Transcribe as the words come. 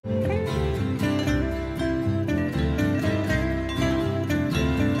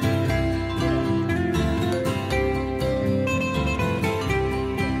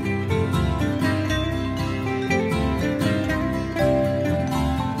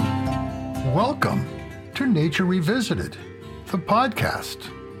Welcome to Nature Revisited, the podcast.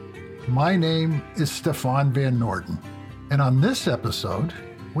 My name is Stefan Van Noorden, and on this episode,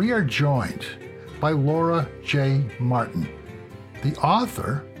 we are joined by Laura J. Martin, the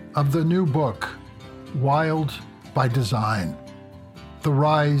author of the new book, Wild by Design: The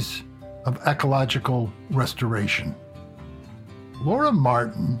Rise of Ecological Restoration. Laura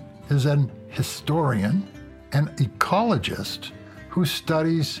Martin is an historian and ecologist who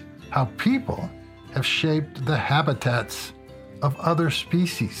studies how people have shaped the habitats of other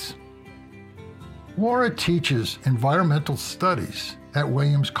species. Laura teaches environmental studies at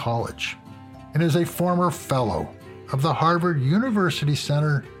Williams College and is a former fellow of the Harvard University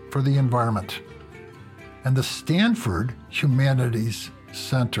Center for the Environment and the Stanford Humanities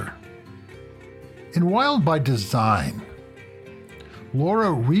Center. In Wild by Design,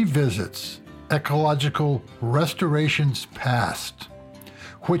 Laura revisits ecological restoration's past,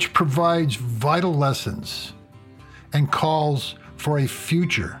 which provides vital lessons and calls for a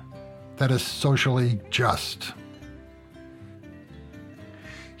future that is socially just.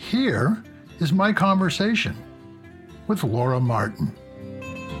 Here is my conversation with Laura Martin.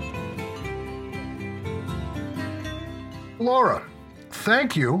 Laura,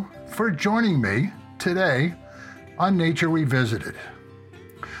 thank you for joining me today on Nature Revisited.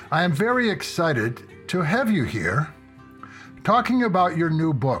 I am very excited to have you here talking about your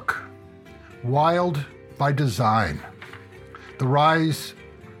new book, Wild by Design: The Rise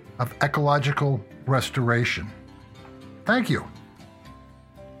of Ecological Restoration. Thank you.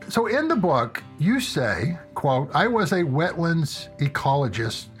 So in the book, you say, quote, "I was a wetlands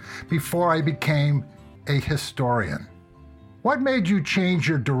ecologist before I became a historian." What made you change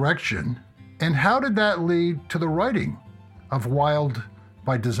your direction, and how did that lead to the writing of Wild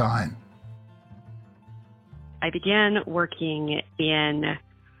by Design? I began working in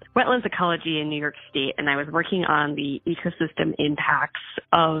wetlands ecology in New York State, and I was working on the ecosystem impacts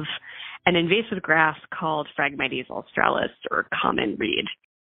of an invasive grass called Phragmites australis, or common reed.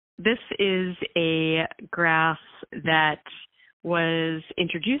 This is a grass that was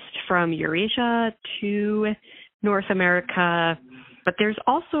introduced from Eurasia to North America, but there's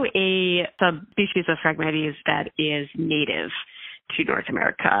also a subspecies of Phragmites that is native to North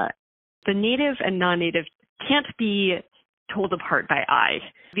America. The native and non-native can't be told apart by eye.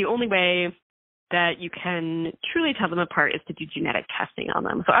 The only way that you can truly tell them apart is to do genetic testing on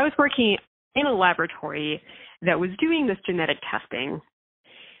them. So I was working in a laboratory that was doing this genetic testing.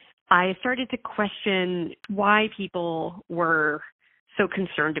 I started to question why people were so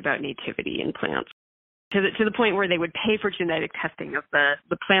concerned about nativity in plants, to the point where they would pay for genetic testing of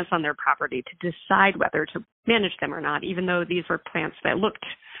the plants on their property to decide whether to manage them or not, even though these were plants that looked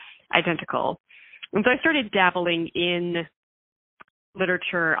identical. And so I started dabbling in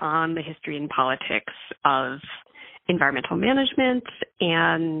literature on the history and politics of environmental management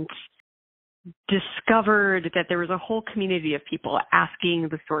and discovered that there was a whole community of people asking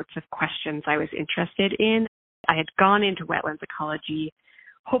the sorts of questions I was interested in. I had gone into wetlands ecology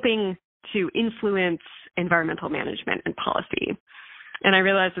hoping to influence environmental management and policy. And I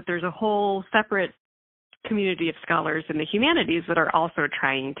realized that there's a whole separate community of scholars in the humanities that are also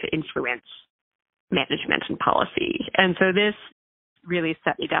trying to influence management and policy. And so this really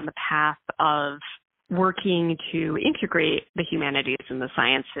set me down the path of working to integrate the humanities and the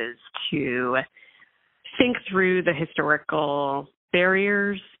sciences to think through the historical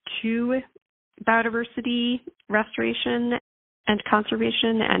barriers to biodiversity restoration and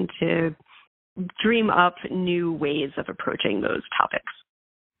conservation, and to dream up new ways of approaching those topics.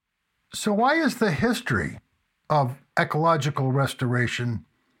 So why is the history of ecological restoration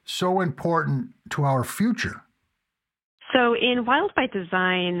so important to our future? So in Wild by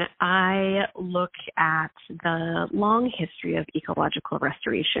Design, I look at the long history of ecological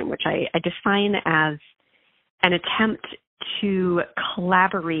restoration, which I define as an attempt to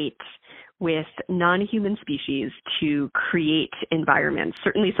collaborate with non-human species to create environments,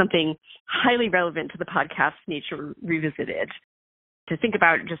 certainly something highly relevant to the podcast Nature Revisited, to think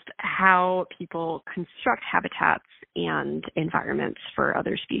about just how people construct habitats and environments for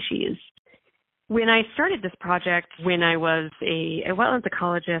other species. When I started this project, when I was a wetlands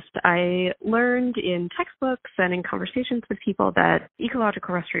ecologist, I learned in textbooks and in conversations with people that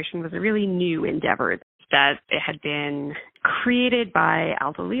ecological restoration was a really new endeavor, that it had been created by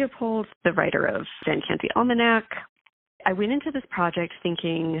Aldo Leopold, the writer of Van Canty Almanac. I went into this project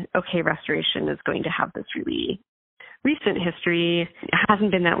thinking, okay, restoration is going to have this really recent history. It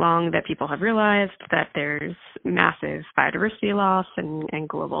hasn't been that long that people have realized that there's massive biodiversity loss and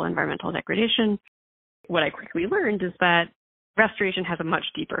global environmental degradation. What I quickly learned is that restoration has a much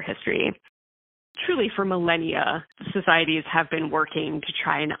deeper history. truly for millennia, societies have been working to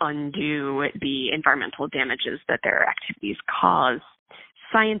try and undo the environmental damages that their activities cause.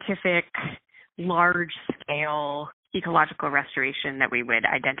 Scientific, large-scale ecological restoration that we would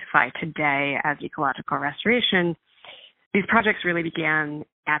identify today as ecological restoration, these projects really began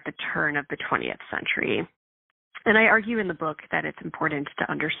at the turn of the 20th century. And I argue in the book that it's important to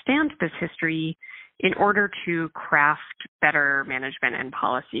understand this history in order to craft better management and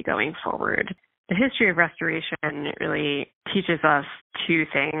policy going forward. The history of restoration really teaches us two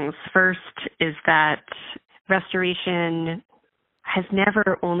things. First is that restoration has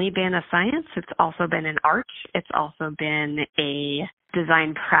never only been a science, it's also been an art, it's also been a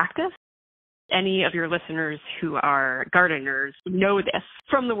design practice. Any of your listeners who are gardeners know this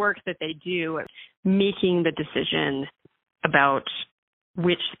from the work that they do, making the decision about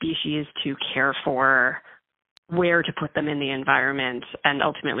which species to care for, where to put them in the environment, and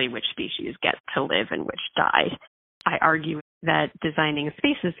ultimately which species get to live and which die. I argue that designing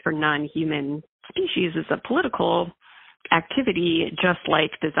spaces for non-human species is a political activity, just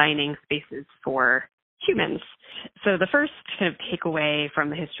like designing spaces for humans. So the first kind of takeaway from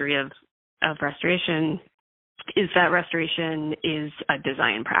the history of restoration is that restoration is a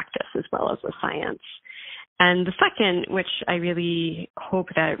design practice as well as a science. And the second, which I really hope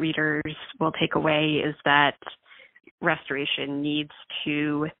that readers will take away, is that restoration needs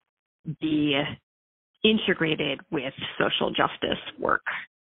to be integrated with social justice work.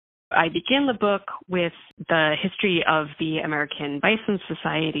 I begin the book with the history of the American Bison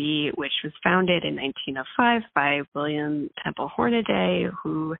Society, which was founded in 1905 by William Temple Hornaday,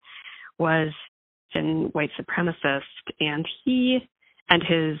 who was a white supremacist, and he and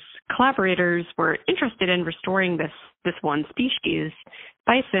his collaborators were interested in restoring this one species,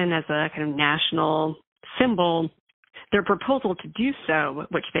 bison, as a kind of national symbol. Their proposal to do so,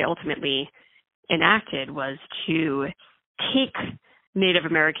 which they ultimately enacted, was to take Native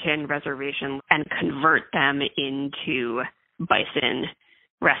American reservations and convert them into bison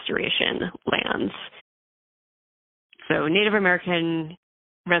restoration lands. So Native American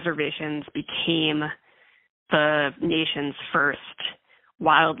reservations became the nation's first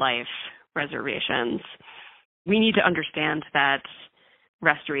wildlife reservations. We need to understand that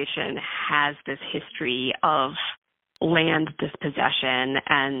restoration has this history of land dispossession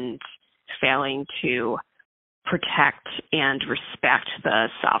and failing to protect and respect the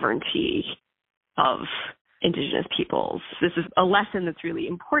sovereignty of Indigenous peoples. This is a lesson that's really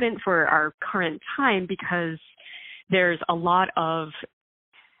important for our current time because there's a lot of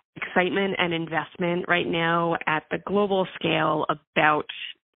excitement and investment right now at the global scale about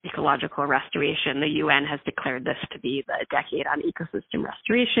ecological restoration. The UN has declared this to be the decade on ecosystem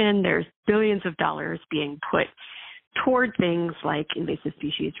restoration. There's billions of dollars being put toward things like invasive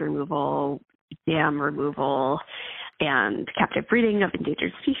species removal, dam removal, and captive breeding of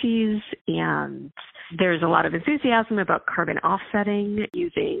endangered species. And there's a lot of enthusiasm about carbon offsetting,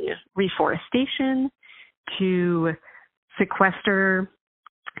 using reforestation to sequester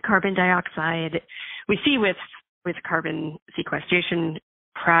carbon dioxide. We see with carbon sequestration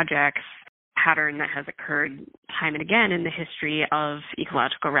projects pattern that has occurred time and again in the history of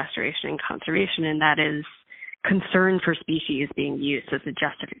ecological restoration and conservation, and that is concern for species being used as a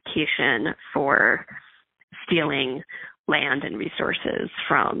justification for stealing land and resources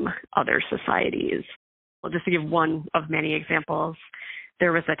from other societies. Well, just to give one of many examples,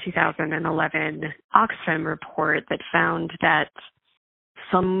 there was a 2011 Oxfam report that found that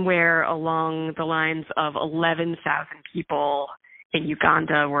somewhere along the lines of 11,000 people in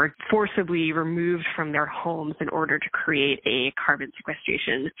Uganda were forcibly removed from their homes in order to create a carbon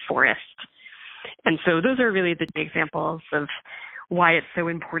sequestration forest. And so those are really the examples of why it's so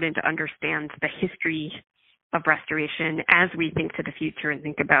important to understand the history of restoration as we think to the future and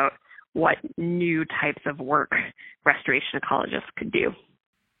think about what new types of work restoration ecologists could do.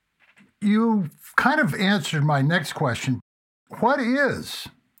 You kind of answered my next question. What is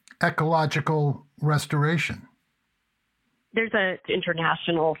ecological restoration? There's an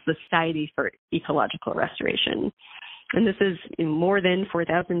International Society for Ecological Restoration, and this is more than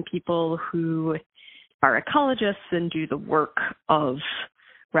 4,000 people who are ecologists and do the work of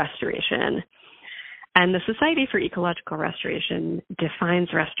restoration. And the Society for Ecological Restoration defines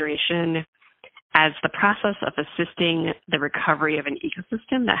restoration as the process of assisting the recovery of an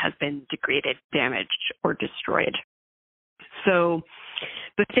ecosystem that has been degraded, damaged, or destroyed. So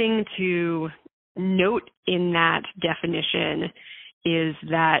the thing to note in that definition is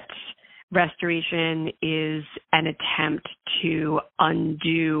that restoration is an attempt to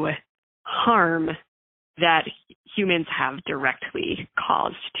undo harm that humans have directly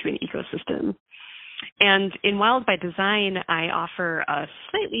caused to an ecosystem. And in Wild by Design, I offer a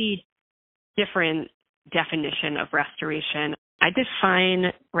slightly different definition of restoration. I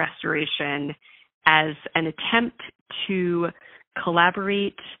define restoration as an attempt to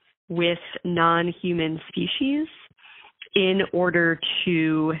collaborate with non-human species in order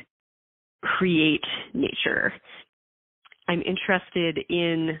to create nature. I'm interested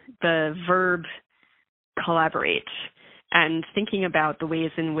in the verb collaborate and thinking about the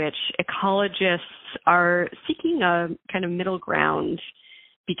ways in which ecologists are seeking a kind of middle ground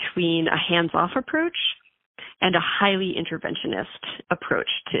between a hands-off approach and a highly interventionist approach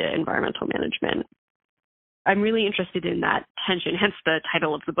to environmental management. I'm really interested in that tension, hence the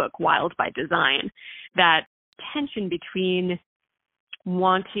title of the book, Wild by Design, that tension between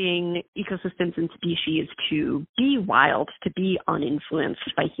wanting ecosystems and species to be wild, to be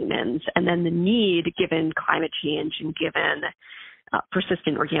uninfluenced by humans, and then the need, given climate change and given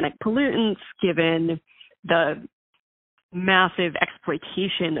persistent organic pollutants, given the massive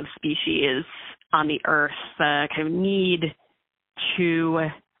exploitation of species on the earth, the kind of need to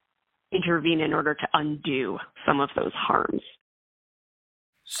intervene in order to undo some of those harms.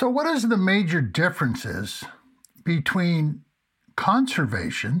 So what is the major differences between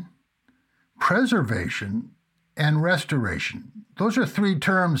conservation, preservation, and restoration? Those are three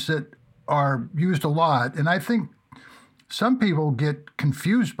terms that are used a lot, and I think some people get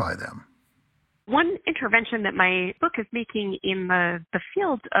confused by them. One intervention that my book is making in the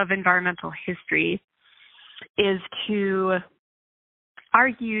field of environmental history is to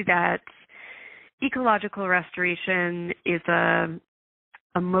argue that ecological restoration is a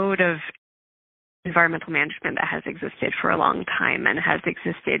mode of environmental management that has existed for a long time and has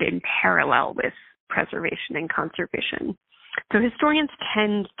existed in parallel with preservation and conservation. So historians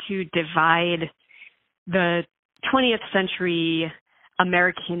tend to divide the 20th century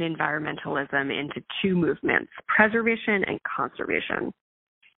American environmentalism into two movements, preservation and conservation.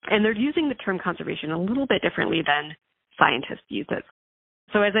 And they're using the term conservation a little bit differently than scientists use it.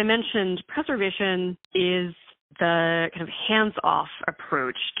 So as I mentioned, preservation is the kind of hands-off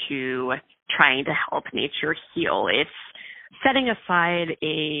approach to trying to help nature heal. It's setting aside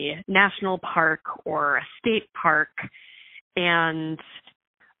a national park or a state park and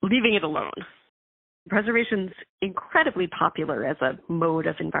leaving it alone. Preservation's incredibly popular as a mode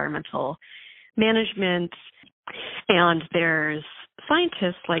of environmental management, and there's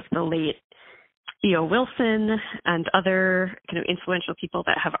scientists like the late E.O. Wilson and other kind of influential people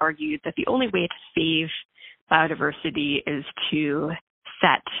that have argued that the only way to save biodiversity is to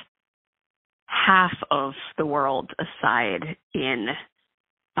set half of the world aside in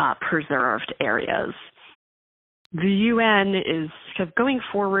preserved areas. The UN is kind of going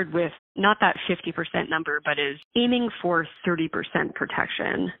forward with not that 50% number, but is aiming for 30%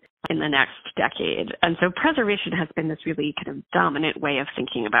 protection in the next decade. And so preservation has been this really kind of dominant way of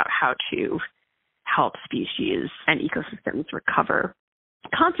thinking about how to help species and ecosystems recover.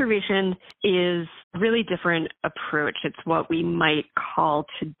 Conservation is a really different approach. It's what we might call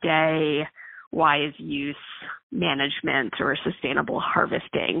today wise use management or sustainable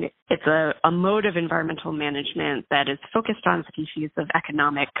harvesting. It's a mode of environmental management that is focused on species of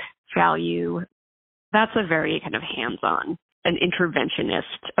economic value. That's a very kind of hands-on, an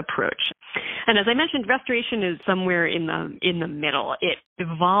interventionist approach. And as I mentioned, restoration is somewhere in the middle. It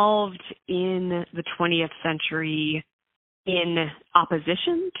evolved in the 20th century in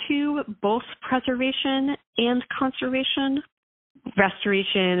opposition to both preservation and conservation.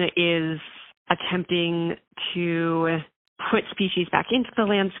 Restoration is attempting to put species back into the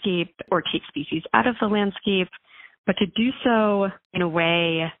landscape or take species out of the landscape, but to do so in a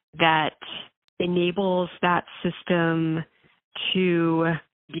way that enables that system to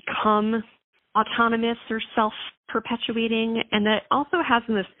become autonomous or self-perpetuating, and that also has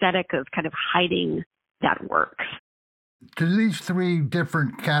an aesthetic of kind of hiding that works. Do these three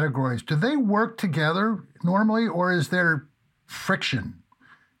different categories, do they work together normally, or is there friction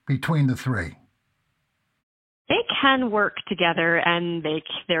between the three? They can work together, and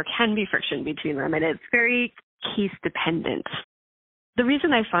there can be friction between them, and it's very case dependent. The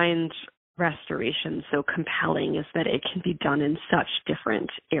reason I find restoration so compelling is that it can be done in such different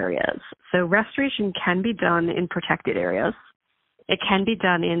areas. So restoration can be done in protected areas. It can be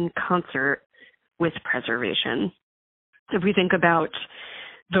done in concert with preservation. So if we think about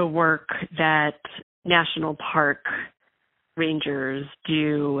the work that national park rangers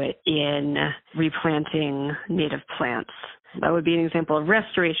do in replanting native plants, that would be an example of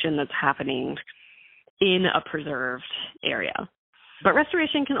restoration that's happening in a preserved area. But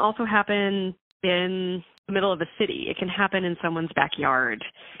restoration can also happen in the middle of a city. It can happen in someone's backyard.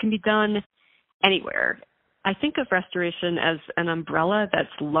 It can be done anywhere. I think of restoration as an umbrella that's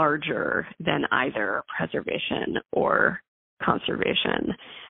larger than either preservation or conservation.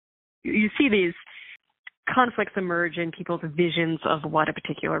 You see these conflicts emerge in people's visions of what a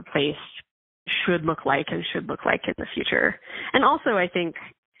particular place should look like and should look like in the future. And also, I think,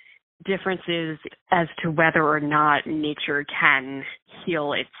 differences as to whether or not nature can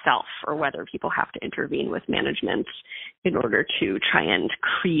heal itself or whether people have to intervene with management in order to try and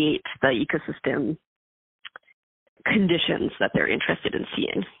create the ecosystem conditions that they're interested in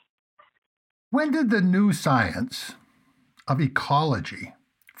seeing. When did the new science of ecology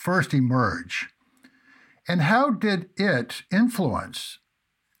first emerge, and how did it influence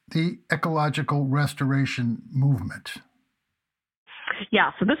the ecological restoration movement?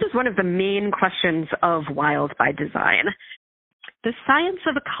 Yeah, so this is one of the main questions of Wild by Design. The science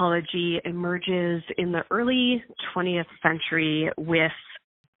of ecology emerges in the early 20th century with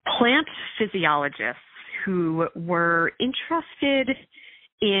plant physiologists who were interested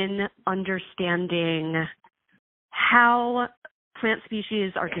in understanding how plant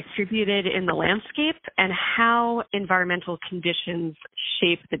species are distributed in the landscape and how environmental conditions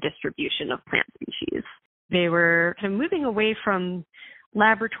shape the distribution of plant species. They were kind of moving away from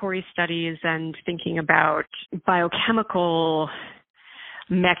laboratory studies and thinking about biochemical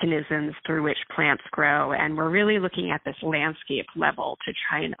mechanisms through which plants grow, and we're really looking at this landscape level to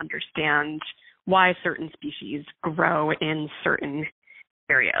try and understand why certain species grow in certain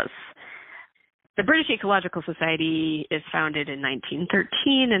areas. The British Ecological Society is founded in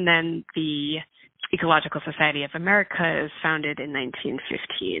 1913, and then the Ecological Society of America is founded in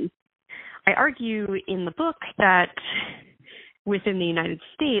 1915. I argue in the book that within the United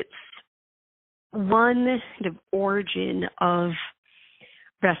States, one kind of origin of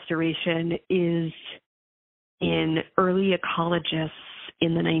restoration is in early ecologists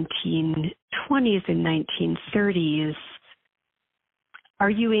in the 1920s and 1930s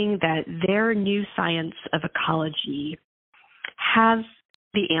arguing that their new science of ecology has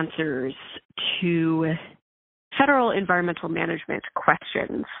the answers to federal environmental management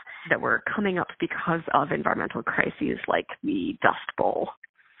questions that were coming up because of environmental crises like the Dust Bowl.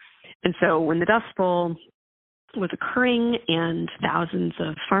 And so when the Dust Bowl was occurring and thousands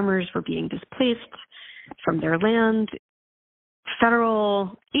of farmers were being displaced from their land,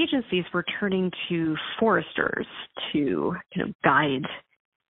 federal agencies were turning to foresters to guide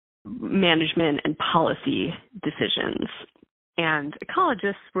management and policy decisions. And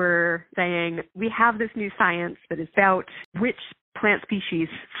ecologists were saying, we have this new science that is about which plant species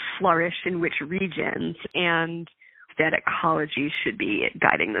flourish in which regions, and that ecology should be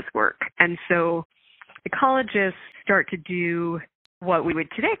guiding this work. And so ecologists start to do what we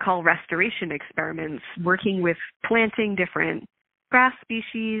would today call restoration experiments, working with planting different grass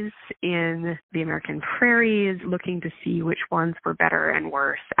species in the American prairies, looking to see which ones were better and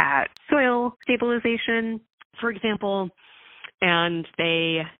worse at soil stabilization, for example. And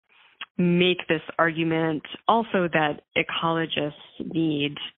they make this argument also that ecologists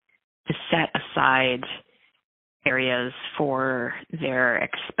need to set aside areas for their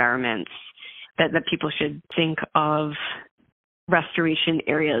experiments, that people should think of restoration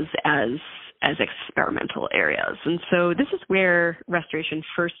areas as experimental areas. And so this is where restoration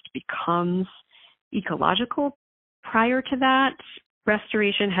first becomes ecological. Prior to that,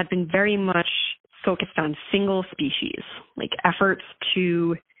 restoration had been very much focused on single species, like efforts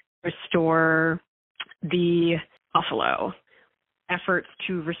to restore the buffalo, efforts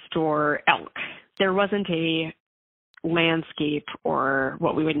to restore elk. There wasn't a landscape or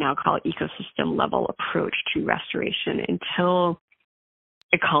what we would now call ecosystem level approach to restoration until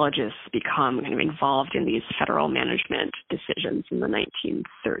ecologists become kind of involved in these federal management decisions in the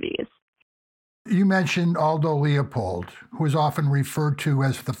 1930s. You mentioned Aldo Leopold, who is often referred to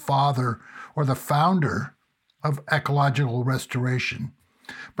as the father or the founder of ecological restoration.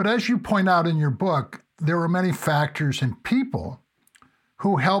 But as you point out in your book, there were many factors and people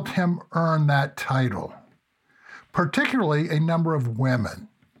who helped him earn that title, particularly a number of women.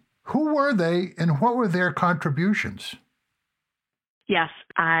 Who were they and what were their contributions? Yes,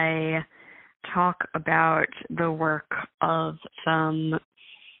 I talk about the work of some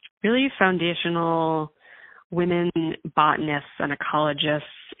really foundational women botanists and ecologists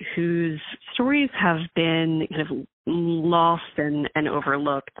whose stories have been kind of lost and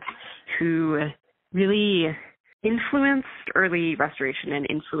overlooked, who really influenced early restoration and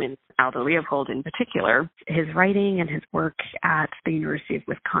influenced Aldo Leopold in particular. His writing and his work at the University of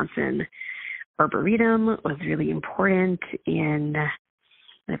Wisconsin Arboretum was really important in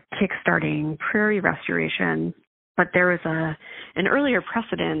kickstarting prairie restoration. But there was an earlier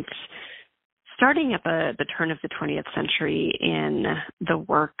precedent starting at the turn of the 20th century in the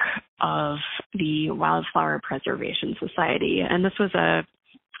work of the Wildflower Preservation Society. And this was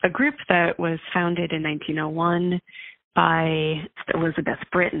a group that was founded in 1901 by Elizabeth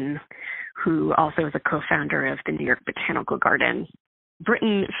Britton, who also is a co-founder of the New York Botanical Garden.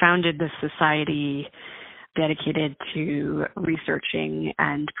 Britton founded this society dedicated to researching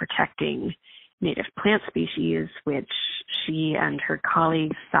and protecting native plant species, which she and her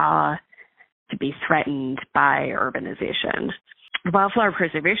colleagues saw to be threatened by urbanization. The Wildflower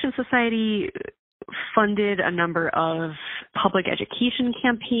Preservation Society funded a number of public education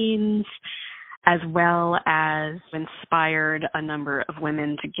campaigns, as well as inspired a number of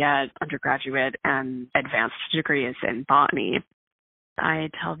women to get undergraduate and advanced degrees in botany. I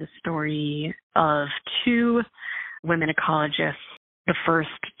tell the story of two women ecologists, the first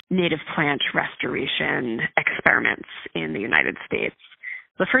native plant restoration experiments in the United States.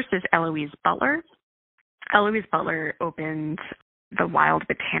 The first is Eloise Butler. Eloise Butler opened the Wild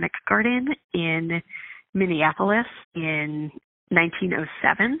Botanic Garden in Minneapolis in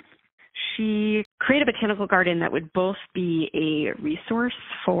 1907. She created a botanical garden that would both be a resource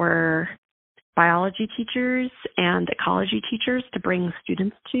for biology teachers and ecology teachers to bring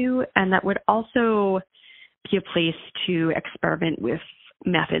students to, and that would also be a place to experiment with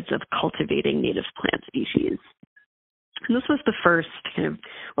methods of cultivating native plant species. And this was the first kind of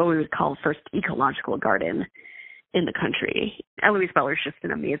what we would call first ecological garden in the country. Eloise Butler is just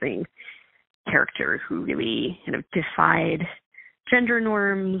an amazing character who really kind of defied gender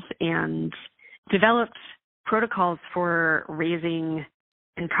norms and developed protocols for raising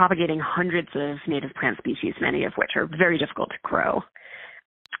and propagating hundreds of native plant species, many of which are very difficult to grow.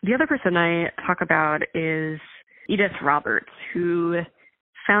 The other person I talk about is Edith Roberts, who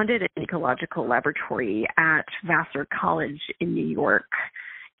founded an ecological laboratory at Vassar College in New York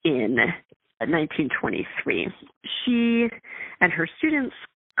in 1923. She and her students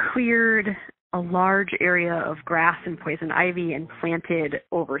cleared a large area of grass and poison ivy and planted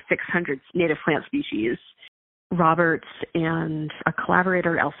over 600 native plant species. Roberts and a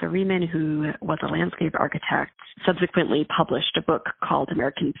collaborator, Elsa Riemann, who was a landscape architect, subsequently published a book called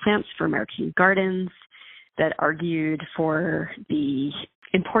American Plants for American Gardens that argued for the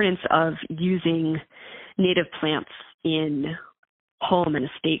importance of using native plants in home and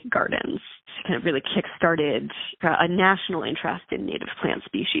estate gardens. It kind of really kick-started a national interest in native plant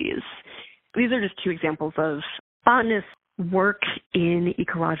species. These are just two examples of botanists' work in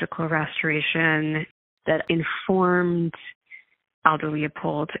ecological restoration that informed Aldo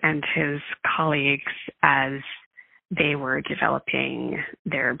Leopold and his colleagues as they were developing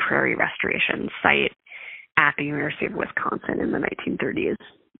their prairie restoration site at the University of Wisconsin in the 1930s.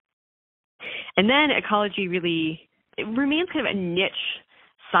 And then ecology really remains kind of a niche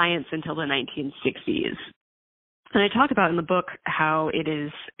science until the 1960s. And I talk about in the book how it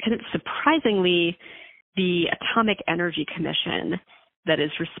is kind of surprisingly the Atomic Energy Commission that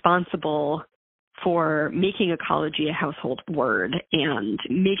is responsible for making ecology a household word and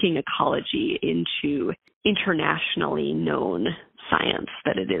making ecology into internationally known science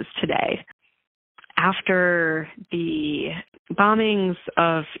that it is today. After the bombings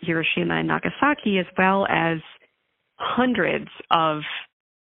of Hiroshima and Nagasaki, as well as hundreds of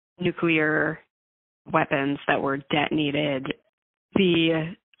nuclear weapons that were detonated,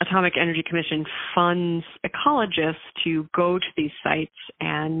 the Atomic Energy Commission funds ecologists to go to these sites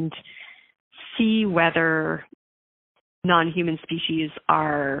and see whether non-human species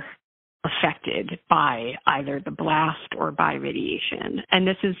are affected by either the blast or by radiation. And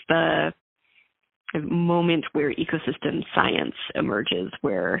this is the moment where ecosystem science emerges,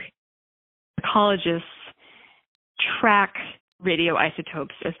 where ecologists track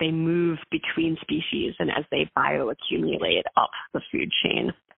radioisotopes as they move between species and as they bioaccumulate up the food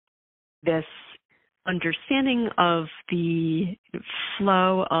chain. This understanding of the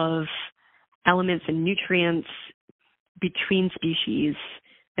flow of elements and nutrients between species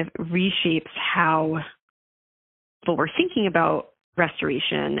reshapes how people were thinking about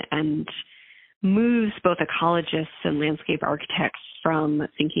restoration and moves both ecologists and landscape architects from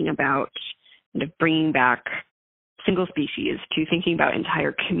thinking about kind of bringing back single species to thinking about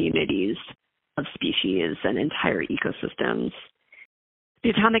entire communities of species and entire ecosystems. The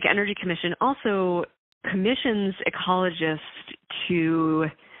Atomic Energy Commission also commissions ecologists to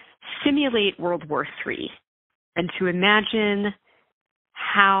simulate World War III and to imagine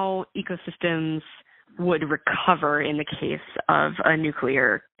how ecosystems would recover in the case of a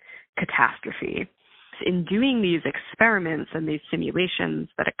nuclear catastrophe. In doing these experiments and these simulations,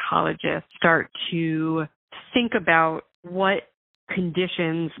 that ecologists start to think about what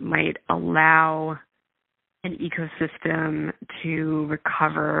conditions might allow an ecosystem to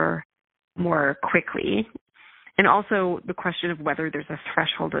recover more quickly. And also the question of whether there's a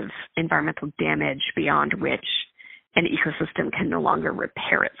threshold of environmental damage beyond which an ecosystem can no longer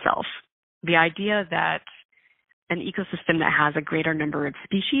repair itself. The idea that an ecosystem that has a greater number of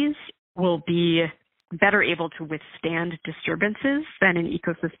species will be better able to withstand disturbances than an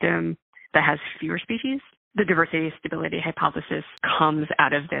ecosystem that has fewer species. The diversity stability hypothesis comes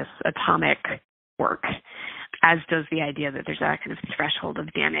out of this atomic work, as does the idea that there's a kind of threshold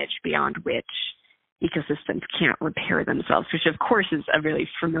of damage beyond which ecosystems can't repair themselves, which of course is a really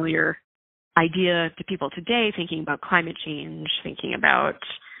familiar idea to people today, thinking about climate change, thinking about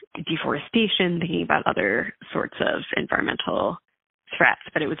deforestation, thinking about other sorts of environmental threats.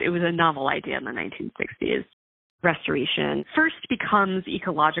 But it was a novel idea in the 1960s. Restoration first becomes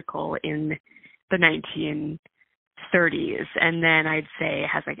ecological in the 1930s, and then I'd say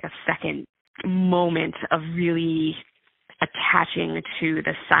has like a second moment of really attaching to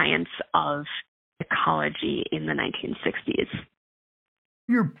the science of ecology in the 1960s.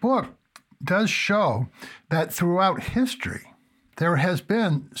 Your book does show that throughout history, there has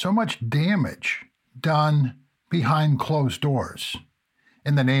been so much damage done behind closed doors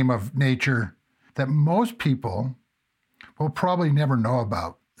in the name of nature that most people will probably never know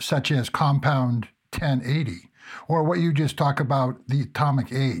about, such as Compound 1080, or what you just talked about, the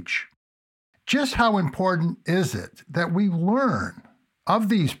atomic age. Just how important is it that we learn of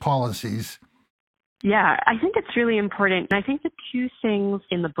these policies? Yeah, I think it's really important. I think the two things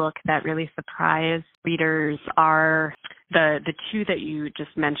in the book that really surprise readers are the two that you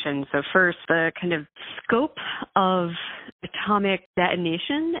just mentioned. So first, the kind of scope of atomic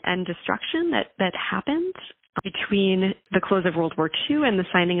detonation and destruction that happened between the close of World War II and the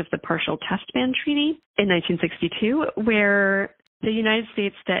signing of the Partial Test Ban Treaty in 1962, where the United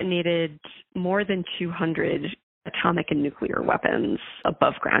States detonated more than 200 atomic and nuclear weapons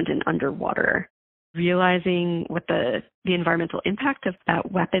above ground and underwater. Realizing what the environmental impact of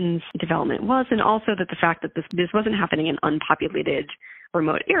that weapons development was, and also that the fact that this wasn't happening in unpopulated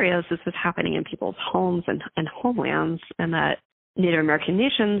remote areas, this was happening in people's homes and homelands, and that Native American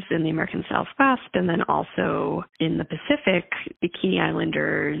nations in the American Southwest, and then also in the Pacific, Bikini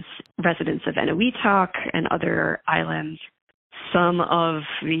Islanders, residents of Eniwetok and other islands. Some of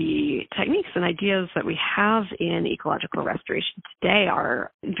the techniques and ideas that we have in ecological restoration today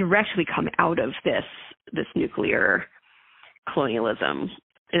are directly come out of this nuclear colonialism.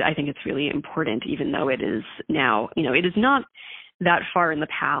 I think it's really important, even though it is now, it is not that far in the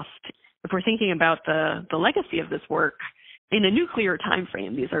past. If we're thinking about the legacy of this work in a nuclear time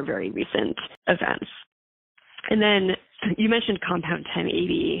frame, these are very recent events. And then you mentioned Compound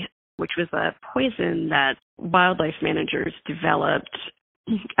 1080, which was a poison that wildlife managers developed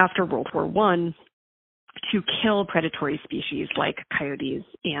after World War I to kill predatory species like coyotes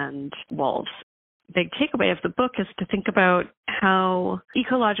and wolves. Big takeaway of the book is to think about how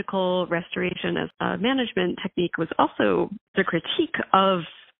ecological restoration as a management technique was also the critique of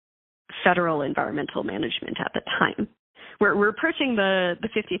federal environmental management at the time. We're approaching the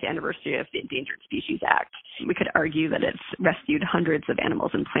 50th anniversary of the Endangered Species Act. We could argue that it's rescued hundreds of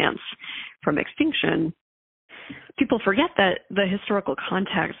animals and plants from extinction. People forget that the historical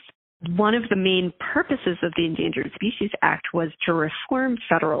context, one of the main purposes of the Endangered Species Act was to reform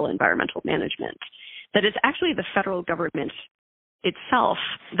federal environmental management. That it's actually the federal government itself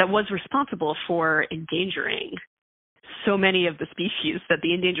that was responsible for endangering so many of the species that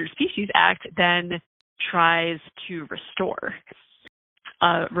the Endangered Species Act then tries to restore.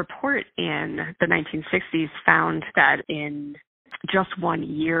 A report in the 1960s found that in just 1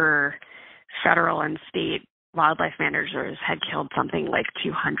 year, federal and state wildlife managers had killed something like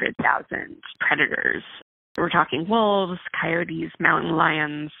 200,000 predators. We're talking wolves, coyotes, mountain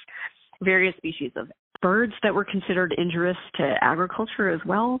lions, various species of birds that were considered injurious to agriculture as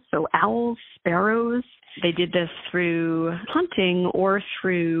well. So owls, sparrows. They did this through hunting or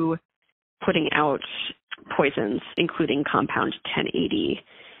through putting out poisons, including Compound 1080,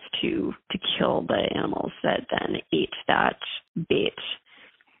 to kill the animals that then ate that bait.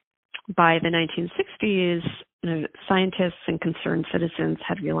 By the 1960s, scientists and concerned citizens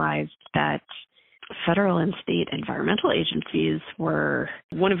had realized that federal and state environmental agencies were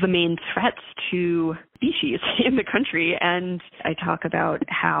one of the main threats to species in the country. And I talk about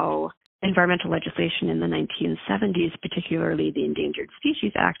how environmental legislation in the 1970s, particularly the Endangered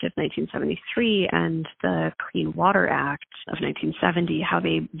Species Act of 1973 and the Clean Water Act of 1970, how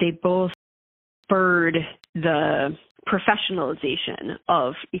they both spurred the professionalization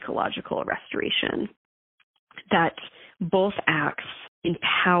of ecological restoration. That both acts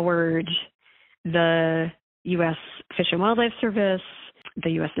empowered the U.S. Fish and Wildlife Service,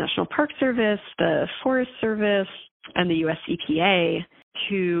 the U.S. National Park Service, the Forest Service, and the U.S. EPA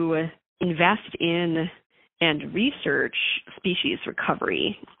to invest in and research species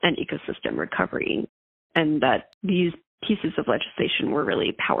recovery and ecosystem recovery, and that these pieces of legislation were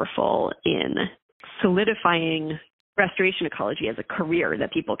really powerful in solidifying restoration ecology as a career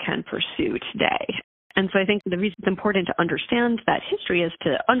that people can pursue today. And so I think the reason it's important to understand that history is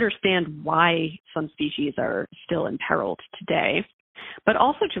to understand why some species are still imperiled today, but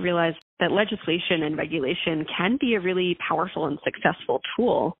also to realize that legislation and regulation can be a really powerful and successful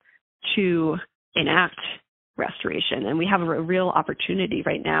tool to enact restoration. And we have a real opportunity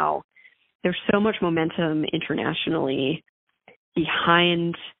right now. There's so much momentum internationally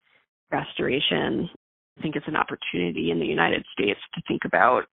behind restoration. I think it's an opportunity in the United States to think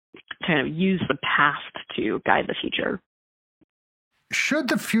about, kind of use the past to guide the future. Should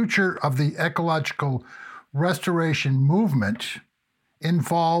the future of the ecological restoration movement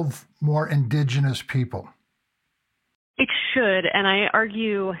involve more indigenous people? It should, and I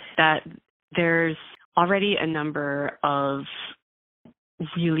argue that there's already a number of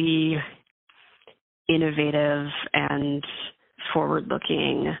really innovative and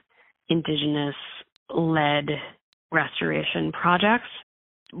forward-looking indigenous-led restoration projects.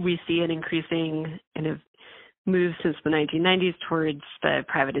 We see an increasing kind of move since the 1990s towards the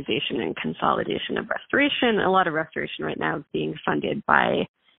privatization and consolidation of restoration. A lot of restoration right now is being funded by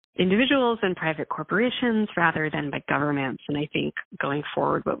individuals and private corporations rather than by governments. And I think going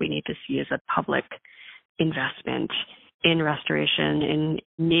forward, what we need to see is a public investment in restoration, in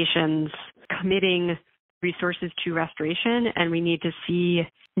nations committing resources to restoration. And we need to see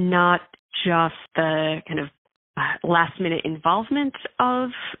not just the kind of last-minute involvement of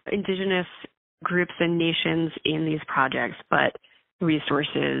indigenous groups and nations in these projects, but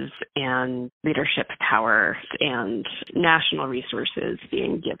resources and leadership power and national resources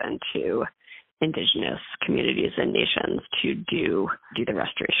being given to indigenous communities and nations to do the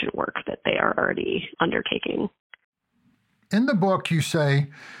restoration work that they are already undertaking. In the book, you say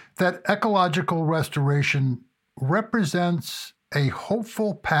that ecological restoration represents a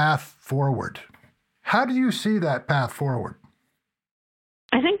hopeful path forward. How do you see that path forward?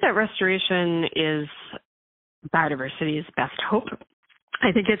 I think that restoration is biodiversity's best hope.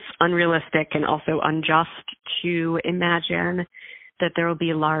 I think it's unrealistic and also unjust to imagine that there will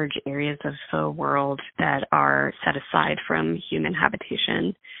be large areas of the world that are set aside from human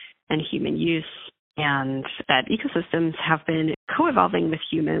habitation and human use, and that ecosystems have been co-evolving with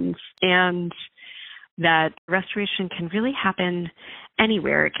humans, and that restoration can really happen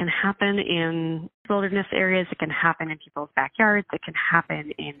anywhere. It can happen in wilderness areas, it can happen in people's backyards, it can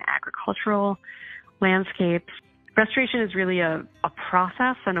happen in agricultural landscapes. Restoration is really a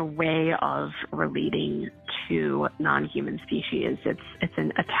process and a way of relating to non-human species. It's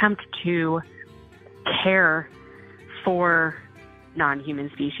an attempt to care for non-human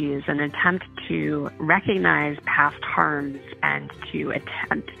species, an attempt to recognize past harms and to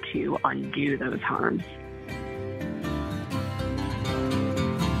attempt to undo those harms.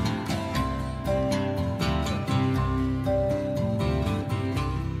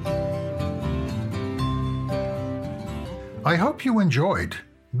 I hope you enjoyed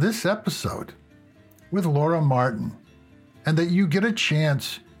this episode with Laura Martin and that you get a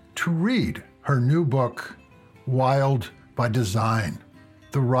chance to read her new book, Wild by Design: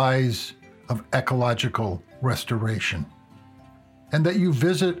 The Rise of Ecological Restoration, and that you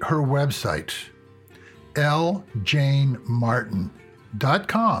visit her website,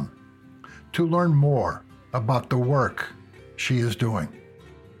 ljanemartin.com, to learn more about the work she is doing.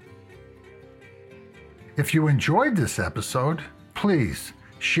 If you enjoyed this episode, please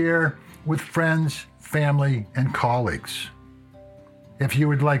share with friends, family, and colleagues. If you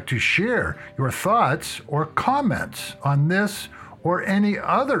would like to share your thoughts or comments on this or any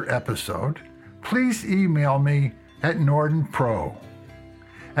other episode, please email me at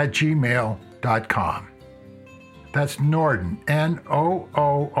nordenpro@gmail.com. That's Norden,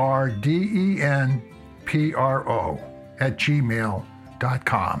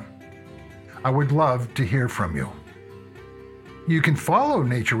 NOORDENPRO@gmail.com. I would love to hear from you. You can follow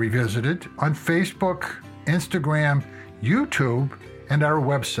Nature Revisited on Facebook, Instagram, YouTube, and our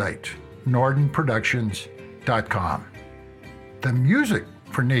website, nordenproductions.com. The music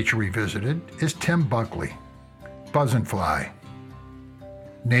for Nature Revisited is Tim Buckley, Buzz and Fly.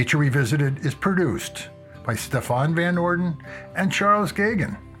 Nature Revisited is produced by Stefan Van Norden and Charles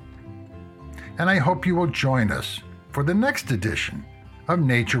Gagan. And I hope you will join us for the next edition of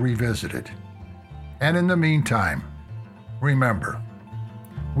Nature Revisited. And in the meantime, Remember,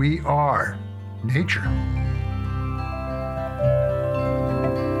 we are nature.